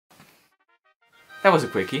That was a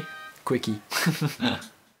quickie. Quickie.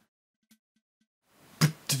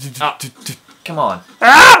 Ah, come on.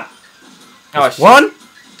 Ah! Oh, shit. 1,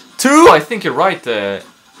 2. Oh, I think you're right.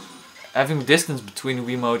 Having distance between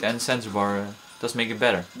Wiimote and sensor bar does make it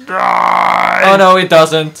better. Die. Oh no, it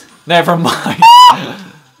doesn't. Never mind.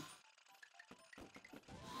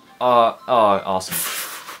 Oh, awesome.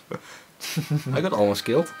 I got almost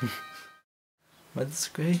killed. But it's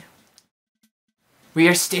okay. We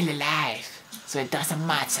are still alive, so it doesn't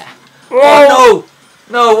matter. Oh no!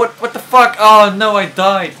 No, what the fuck? Oh no, I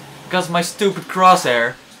died. Because of my stupid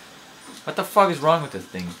crosshair. What the fuck is wrong with this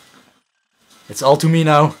thing? It's all to me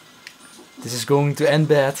now. This is going to end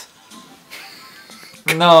bad.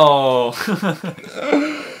 No.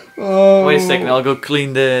 Oh. Wait a second, I'll go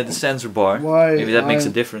clean the sensor bar. Why? Maybe that makes a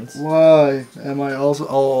difference. Why am I also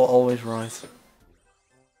always right?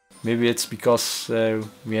 Maybe it's because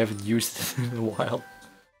we haven't used it in a while.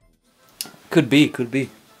 Could be, could be.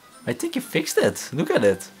 I think you fixed it. Look at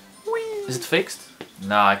it. Whee. Is it fixed?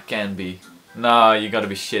 Nah, it can't be. Nah, you gotta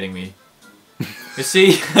be shitting me. You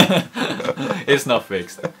see? It's not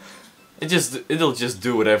fixed. It'll just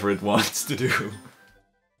do whatever it wants to do.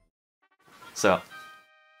 So,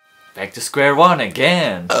 back to square one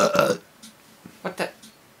again. What the?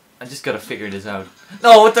 I just gotta figure this out.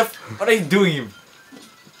 No, what are you doing, you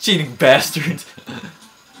cheating bastard?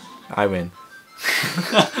 I win.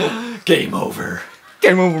 Game over.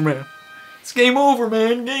 Game over, man. It's game over,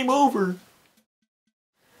 man. Game over.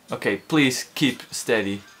 Okay, please keep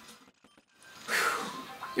steady.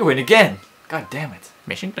 You win again. God damn it.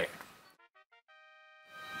 Mission cleared.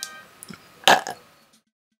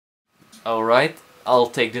 Alright, I'll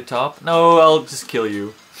take the top. No, I'll just kill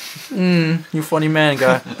you. You funny man,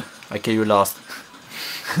 guy. I kill you last.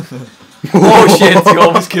 Oh shit, you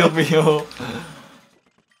almost killed me.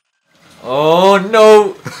 Oh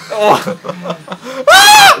no.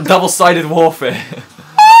 Oh. Double-sided warfare.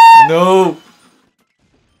 No.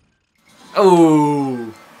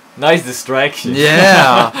 Oh. Nice distraction.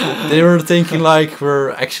 Yeah. They were thinking like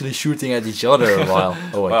we're actually shooting at each other a while.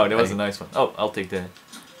 Oh, wait, wow, that was a nice one. Oh, I'll take the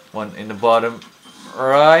one in the bottom.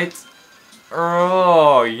 Right.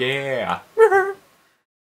 Oh, yeah.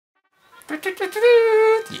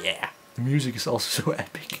 Yeah. The music is also so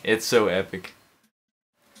epic. It's so epic.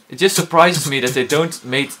 It just surprises me that they don't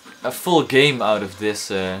make a full game out of this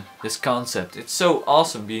this concept. It's so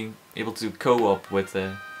awesome being able to co-op with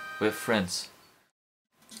friends.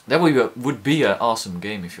 That would be an awesome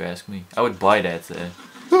game if you ask me. I would buy that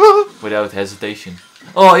without hesitation.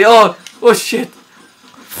 Oh, yo! Oh shit!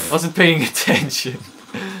 Wasn't paying attention.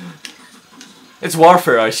 It's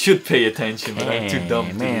warfare. I should pay attention, but I'm too dumb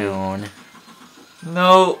to do.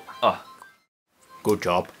 No. Oh. Good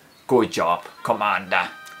job. Good job, Commander.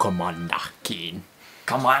 Commander Keen.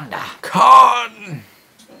 Commander. Khan.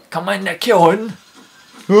 Commander Kyon.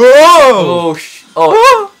 Whoa!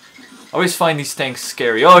 Oh. I always find these tanks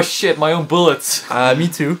scary. Oh shit, my own bullets. Me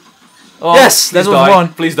too. Oh, yes, that was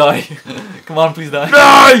one. Please die. Come on, please die.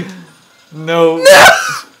 Die! No. No!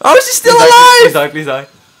 How is he still alive? Please die, please die.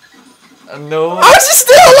 No. How is he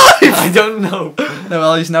still alive? I don't know. No,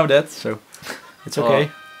 well, he's now dead, so it's okay.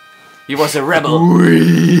 He was a rebel.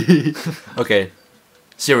 Okay.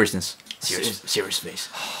 Seriousness. Serious face.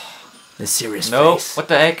 The serious no, face. What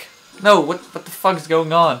the heck? No, what the fuck is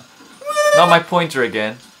going on? Not my pointer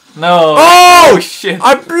again. No. Oh shit.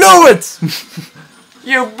 I blew it!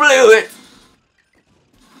 You blew it!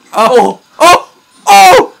 Oh!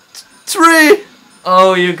 3!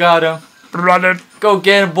 Oh, you got him. Run it! Go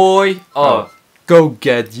get him, boy. Oh. Go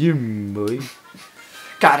get him, boy.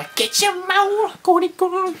 Gotta get your mouth.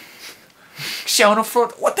 Go. Show no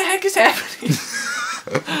front. What the heck is happening?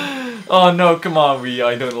 Oh no, come on,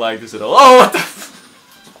 I don't like this at all. Oh, what the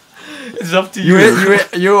it's up to you.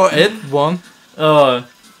 You hit one. Oh,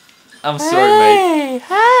 I'm sorry, mate.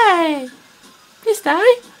 Hey! Please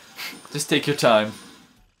die. Just take your time.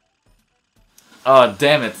 Oh,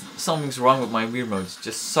 damn it. Something's wrong with my Wiimote. It's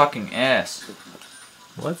just sucking ass.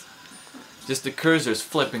 What? Just the cursor's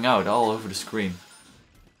flipping out all over the screen.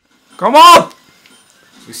 Come on!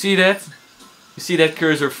 You see that? You see that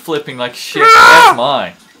cursor flipping like shit? That's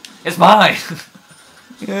mine. It's mine!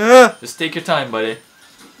 Yeah. Just take your time, buddy.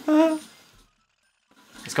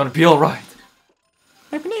 It's gonna be alright.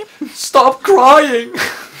 Stop crying!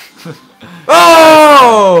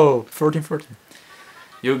 Oh! 14.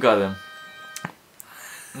 You got him.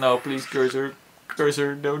 No, please, cursor.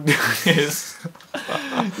 Cursor, don't do this.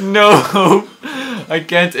 No! I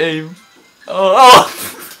can't aim. Oh!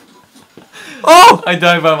 I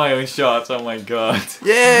died by my own shots, oh my god.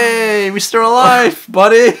 Yay! We're still alive,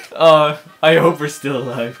 buddy! I hope we're still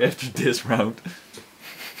alive after this round.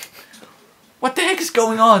 What the heck is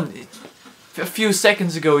going on? A few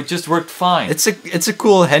seconds ago it just worked fine. It's a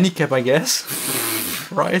cool handicap, I guess.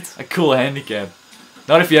 Right? A cool handicap.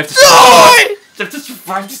 Not if you have to survive. You have to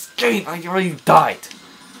survive this game. I already died.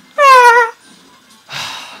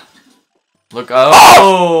 Look,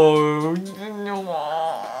 oh!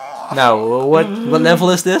 Now, what level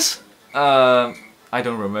is this? I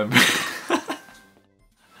don't remember.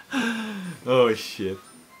 Oh shit.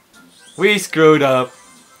 We screwed up.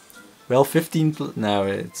 Well, 15. No,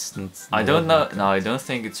 it's not. I don't know. No, I don't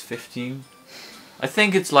think it's 15. I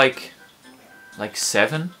think it's like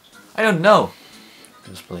 7. I don't know.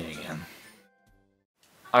 Just play again.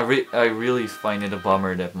 I really find it a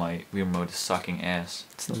bummer that my Wii remote is sucking ass.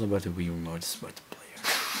 It's not about the Wii remote, it's about the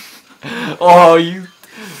player. Oh, you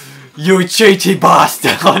cheeky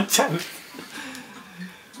bastard!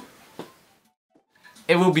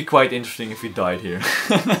 It will be quite interesting if you died here.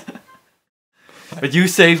 But you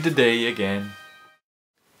saved the day again.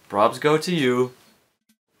 Props go to you.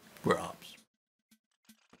 Props.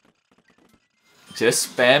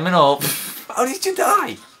 Just spamming up. How did you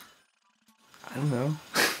die? I don't know.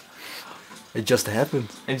 It just happened.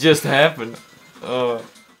 It just happened. Oh.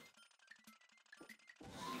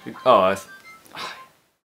 I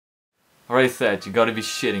already said, you gotta be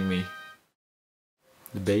shitting me.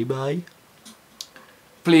 The baby?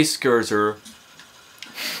 Please, cursor.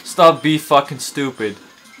 Stop being fucking stupid.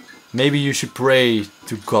 Maybe you should pray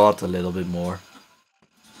to God a little bit more.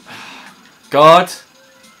 God,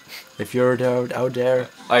 if you're out there,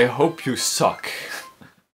 I hope you suck.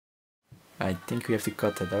 I think we have to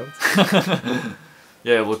cut that out.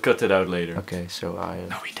 Yeah, we'll cut it out later. Okay, so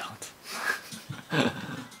No, we don't.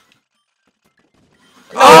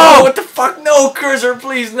 Oh, what the fuck? No, cursor,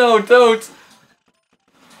 please, no, don't.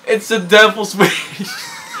 It's the devil's wish.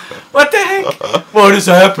 What the heck? What is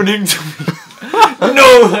happening to me?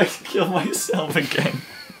 No, I kill myself again.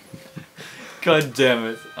 God damn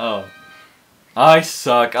it. Oh. I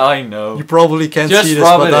suck, I know. You probably can't Just see this,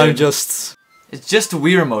 rub but it I'm in. just... It's just the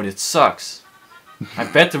Wii remote, it sucks. I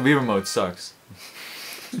bet the Wii remote sucks.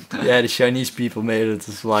 Yeah, the Chinese people made it.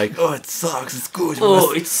 It's like, oh, it sucks, it's good.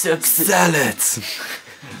 Oh, it sucks. Sell it.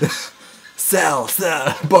 Sell,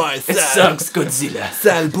 buy, sell. It sucks, Godzilla.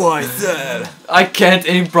 Sell, buy, sell. I can't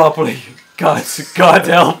aim properly. God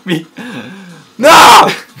help me. No!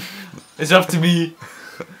 It's up to me.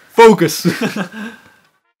 Focus.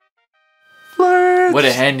 What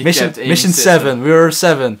a handicapped aiming Mission system. 7. We're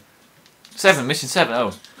 7. 7, mission 7.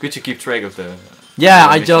 Oh, could you keep track of the... Yeah,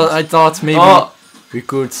 missions? I thought maybe we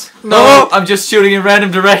could. No, I'm just shooting in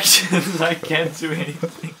random directions. I can't do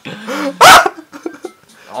anything.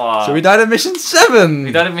 Oh, So we died at mission 7.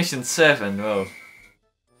 we died at mission 7. Whoa.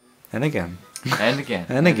 And again. And again.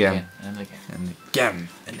 And again. And again. And again.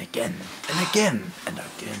 And again. And again. And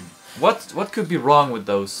again. What could be wrong with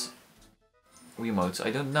those Wiimotes? I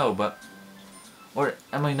don't know, but... Or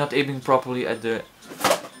am I not aiming properly at the...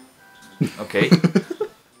 Okay.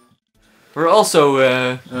 We're also...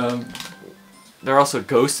 there are also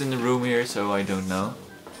ghosts in the room here, so I don't know.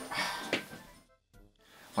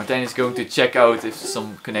 Martijn is going to check out if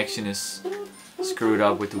some connection is screwed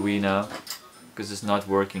up with the Wii now. Because it's not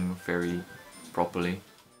working very properly.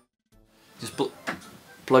 Just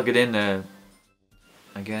plug it in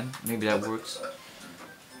again. Maybe that works.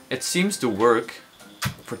 It seems to work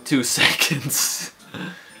for 2 seconds.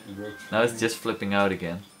 Now it's just flipping out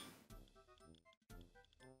again.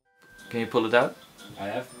 Can you pull it out? I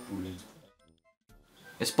have to pull it.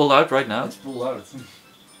 It's pulled out right now? It's pulled out.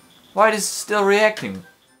 Why is it still reacting?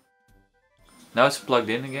 Now it's plugged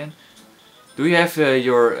in again. Do you have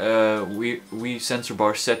your Wii sensor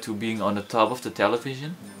bar set to being on the top of the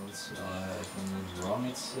television? If I'm not wrong,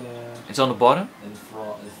 It's on the bottom? in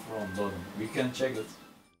front bottom. We can check it.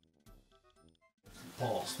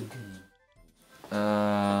 Pause the game.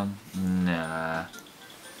 Nah.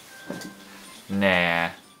 Nah.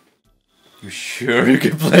 You sure you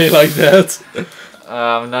can play like that?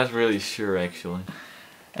 I'm not really sure actually.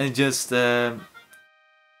 And just may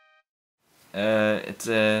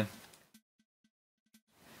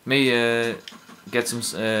get some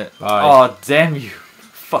oh damn you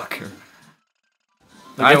fucker.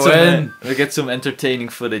 We get some entertaining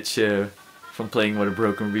footage from playing with a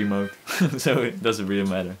broken remote. So it doesn't really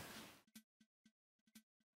matter.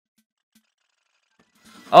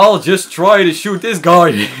 I'll just try to shoot this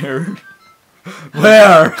guy here.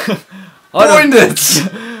 Where? Point it!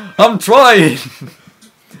 I'm trying!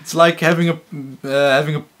 It's like having a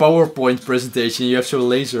PowerPoint presentation. You have some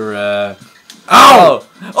laser. Ow!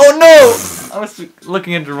 Oh no! I was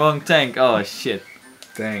looking at the wrong tank. Oh shit.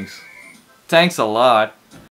 Thanks. Thanks a lot.